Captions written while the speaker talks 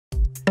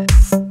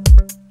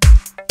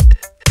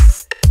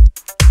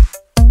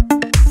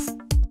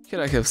Here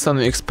I have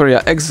SONY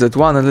Xperia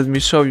XZ1 and let me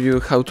show you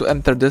how to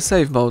enter the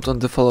safe mode on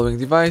the following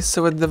device.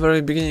 So at the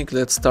very beginning,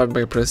 let's start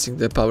by pressing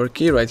the power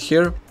key right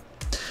here.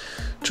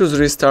 Choose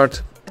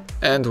restart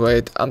and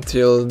wait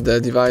until the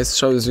device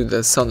shows you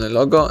the SONY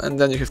logo, and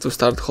then you have to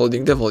start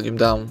holding the volume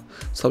down.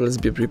 So let's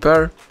be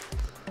prepared.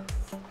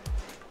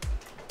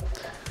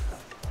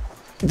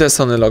 The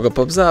SONY logo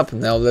pops up.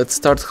 Now let's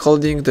start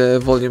holding the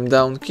volume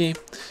down key.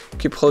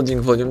 Keep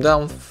holding volume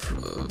down.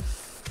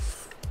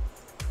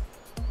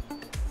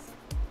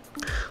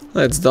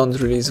 Let's don't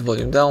release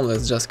volume down,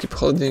 let's just keep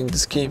holding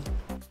this key.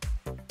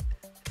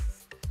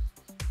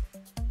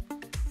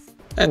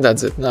 And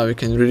that's it, now you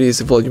can release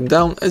volume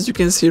down. As you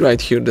can see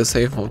right here, the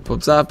safe mode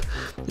pops up.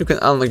 You can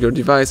unlock your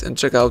device and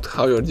check out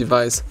how your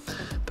device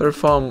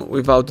perform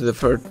without the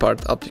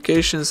third-party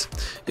applications.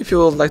 If you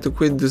would like to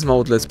quit this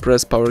mode, let's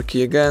press power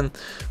key again,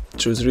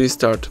 choose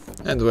restart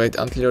and wait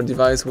until your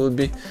device will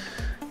be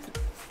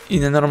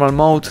in a normal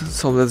mode.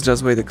 So let's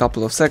just wait a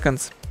couple of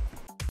seconds.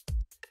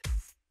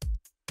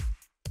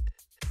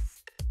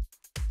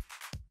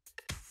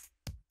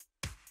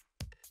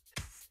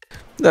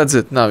 That's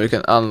it, now you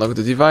can unlock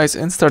the device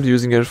and start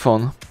using your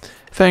phone.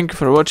 Thank you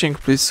for watching,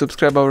 please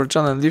subscribe our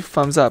channel and leave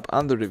thumbs up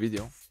under the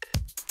video.